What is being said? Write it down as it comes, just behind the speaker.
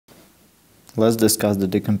Let's discuss the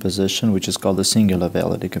decomposition, which is called the singular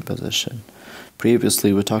value decomposition.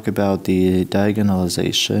 Previously, we talked about the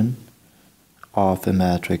diagonalization of a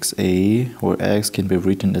matrix A, where X can be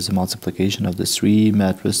written as a multiplication of the three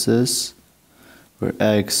matrices, where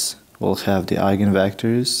X will have the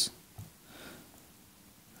eigenvectors,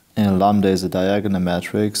 and lambda is a diagonal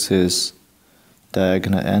matrix whose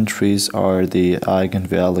diagonal entries are the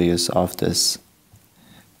eigenvalues of this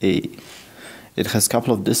A. It has a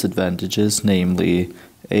couple of disadvantages, namely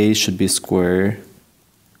A should be square,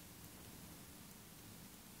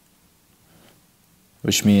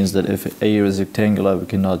 which means that if A is rectangular, we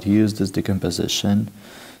cannot use this decomposition.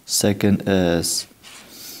 Second is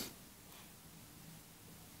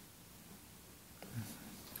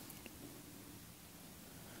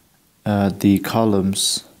the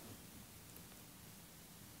columns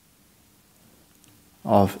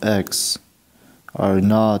of X are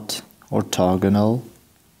not orthogonal.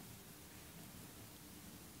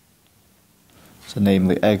 So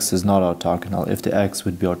namely X is not orthogonal. If the X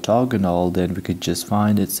would be orthogonal, then we could just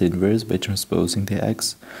find its inverse by transposing the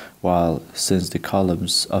X, while since the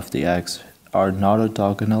columns of the X are not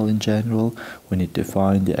orthogonal in general, we need to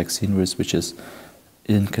find the X inverse, which is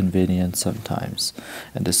inconvenient sometimes.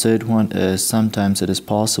 And the third one is sometimes it is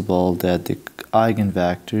possible that the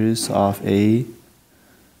eigenvectors of A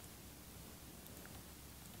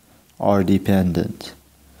are dependent,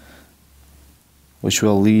 which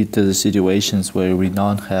will lead to the situations where we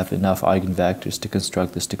don't have enough eigenvectors to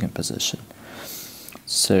construct this decomposition.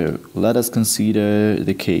 So let us consider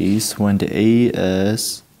the case when the A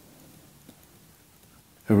is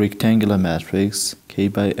a rectangular matrix K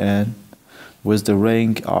by N with the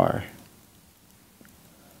rank R,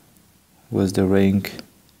 with the rank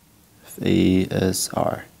A is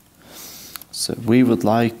R. So we would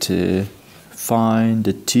like to find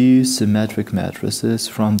the two symmetric matrices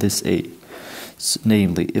from this A. So,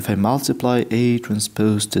 namely, if I multiply A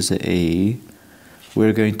transpose to the A,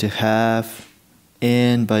 we're going to have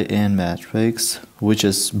N by N matrix, which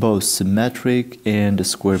is both symmetric and a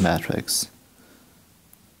square matrix.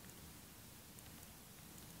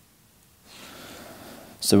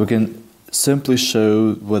 So we can simply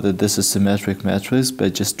show whether this is symmetric matrix by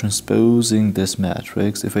just transposing this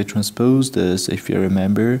matrix. If I transpose this, if you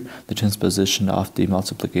remember the transposition of the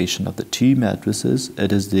multiplication of the two matrices,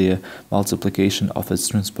 it is the multiplication of its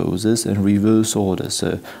transposes in reverse order.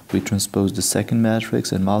 So we transpose the second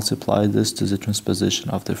matrix and multiply this to the transposition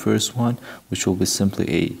of the first one, which will be simply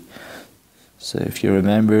A. So if you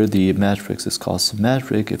remember, the matrix is called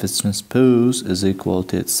symmetric if its transpose is equal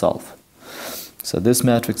to itself. So this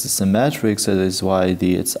matrix is symmetric, so that is why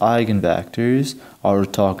its eigenvectors are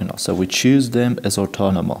orthogonal. So we choose them as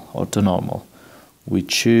orthonormal. We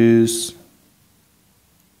choose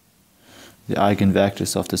the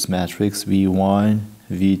eigenvectors of this matrix V1,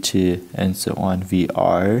 V2, and so on,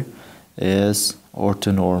 VR, as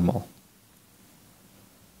orthonormal.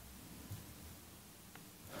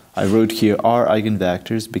 I wrote here R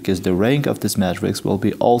eigenvectors because the rank of this matrix will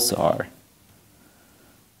be also R.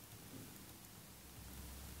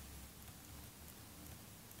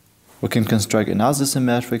 We can construct another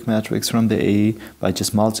symmetric matrix from the A by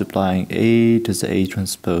just multiplying A to the A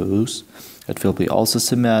transpose. It will be also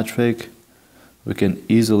symmetric. We can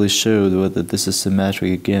easily show whether this is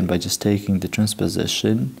symmetric again by just taking the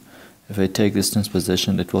transposition. If I take this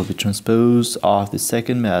transposition, it will be transpose of the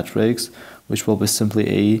second matrix, which will be simply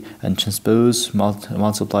A, and transpose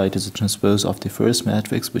multiply to the transpose of the first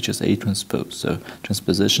matrix, which is A transpose. So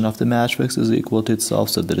transposition of the matrix is equal to itself,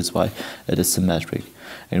 so that is why it is symmetric.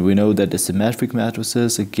 And we know that the symmetric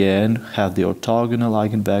matrices again have the orthogonal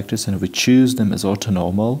eigenvectors, and we choose them as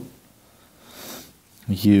orthonormal.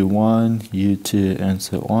 U1, U2, and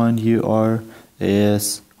so on. UR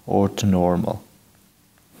is orthonormal.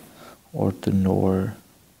 Orthonormal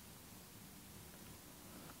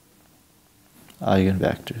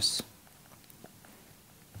eigenvectors,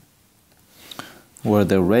 where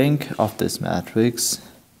the rank of this matrix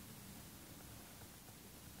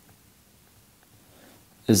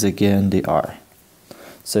is again the R.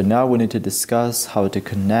 So now we need to discuss how to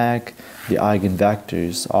connect the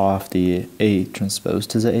eigenvectors of the A transpose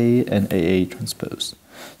to the A and AA transpose.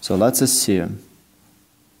 So let's assume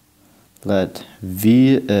that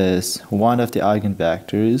V is one of the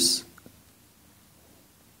eigenvectors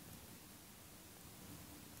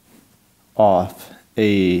of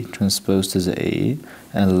A transpose to the A,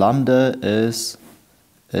 and lambda is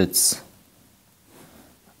its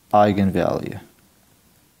eigenvalue.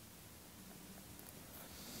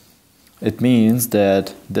 it means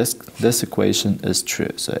that this equation is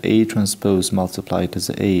true. So A transpose multiplied to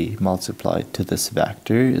the A multiplied to this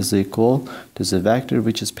vector is equal to the vector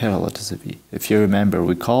which is parallel to the V. If you remember,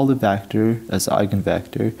 we call the vector as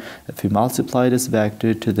eigenvector. If we multiply this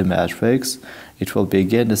vector to the matrix, it will be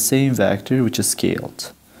again the same vector which is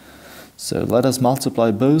scaled. So let us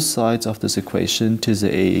multiply both sides of this equation to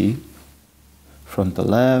the A from the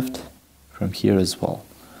left, from here as well.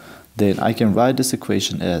 Then I can write this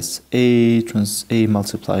equation as A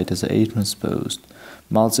multiplied as A transposed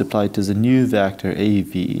multiplied to the new vector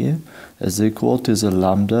AV is equal to the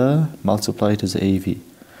lambda multiplied to the AV.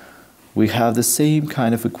 We have the same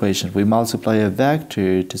kind of equation. We multiply a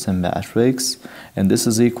vector to some matrix, and this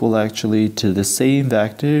is equal actually to the same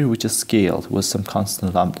vector which is scaled with some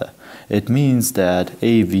constant lambda. It means that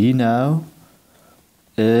AV now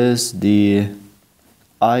is the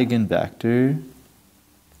eigenvector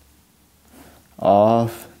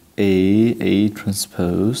of A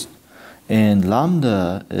transposed, and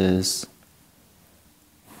lambda is,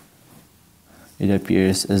 it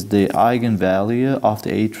appears as the eigenvalue of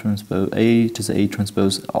the A to the A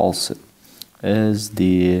transpose also, is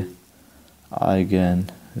the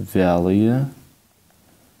eigenvalue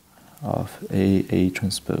of A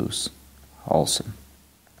transpose also.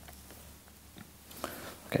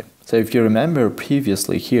 So if you remember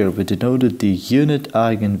previously here, we denoted the unit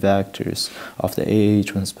eigenvectors of the AA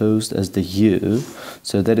transposed as the U.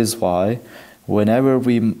 So that is why whenever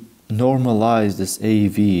we normalize this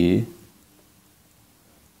AV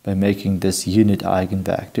by making this unit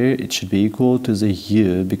eigenvector, it should be equal to the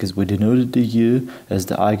U, because we denoted the U as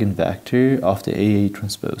the eigenvector of the AA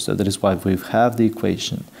transpose. So that is why we have the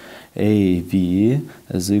equation AV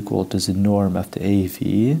is equal to the norm of the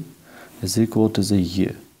AV is equal to the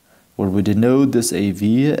U, where we denote this AV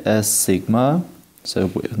as sigma. So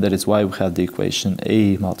that is why we have the equation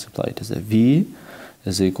A multiplied to the V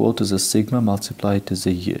is equal to the sigma multiplied to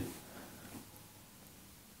the U.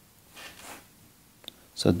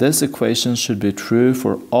 So this equation should be true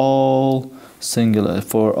for all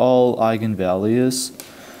eigenvalues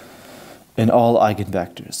and all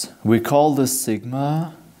eigenvectors. We call this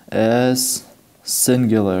sigma as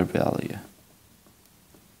singular value.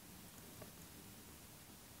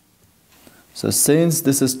 So since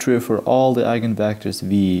this is true for all the eigenvectors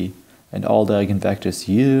V and all the eigenvectors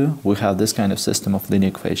U, we have this kind of system of linear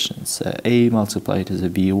equations. A multiplied to the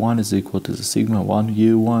V1 is equal to the sigma 1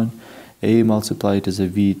 U1. A multiplied to the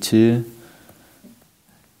V2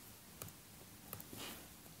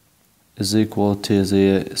 is equal to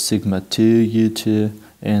the sigma 2 U2,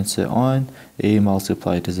 and so on. A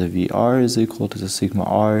multiplied to the VR is equal to the sigma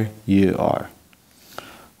R UR.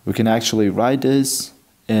 We can actually write this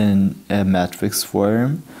in a matrix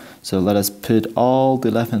form. So let us put all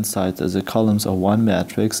the left-hand sides as the columns of one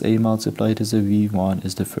matrix. A multiplied to the V1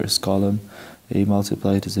 is the first column. A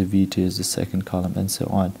multiplied to the V2 is the second column, and so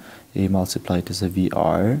on. A multiplied to the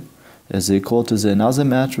VR is equal to the another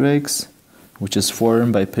matrix, which is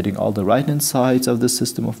formed by putting all the right-hand sides of the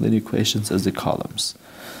system of linear equations as the columns.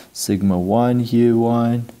 Sigma 1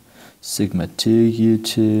 U1, sigma 2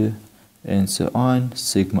 U2, and so on.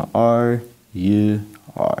 Sigma R U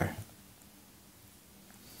R.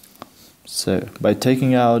 So by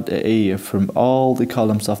taking out A from all the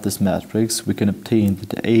columns of this matrix, we can obtain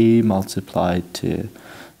that A multiplied to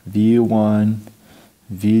V1,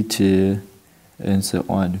 V2, and so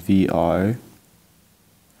on, VR.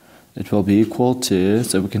 It will be equal to,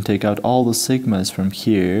 so we can take out all the sigmas from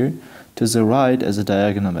here to the right as a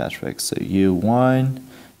diagonal matrix. So U1,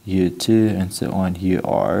 U2, and so on,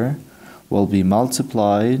 UR will be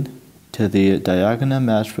multiplied to the diagonal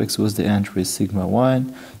matrix with the entry sigma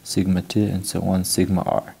 1, sigma 2, and so on, sigma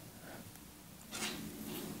R.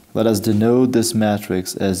 Let us denote this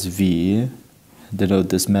matrix as V, denote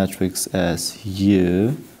this matrix as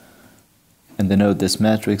U, and denote this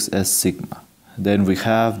matrix as sigma. Then we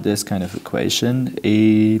have this kind of equation,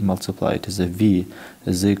 A multiplied to the V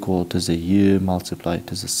is equal to the U multiplied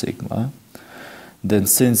to the sigma. Then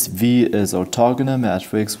since V is orthogonal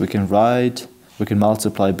matrix, we can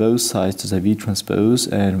multiply both sides to the V transpose,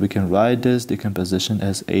 and we can write this decomposition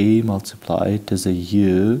as A multiplied to the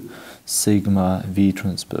U sigma V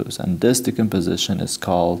transpose. And this decomposition is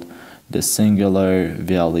called the singular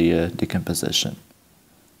value decomposition.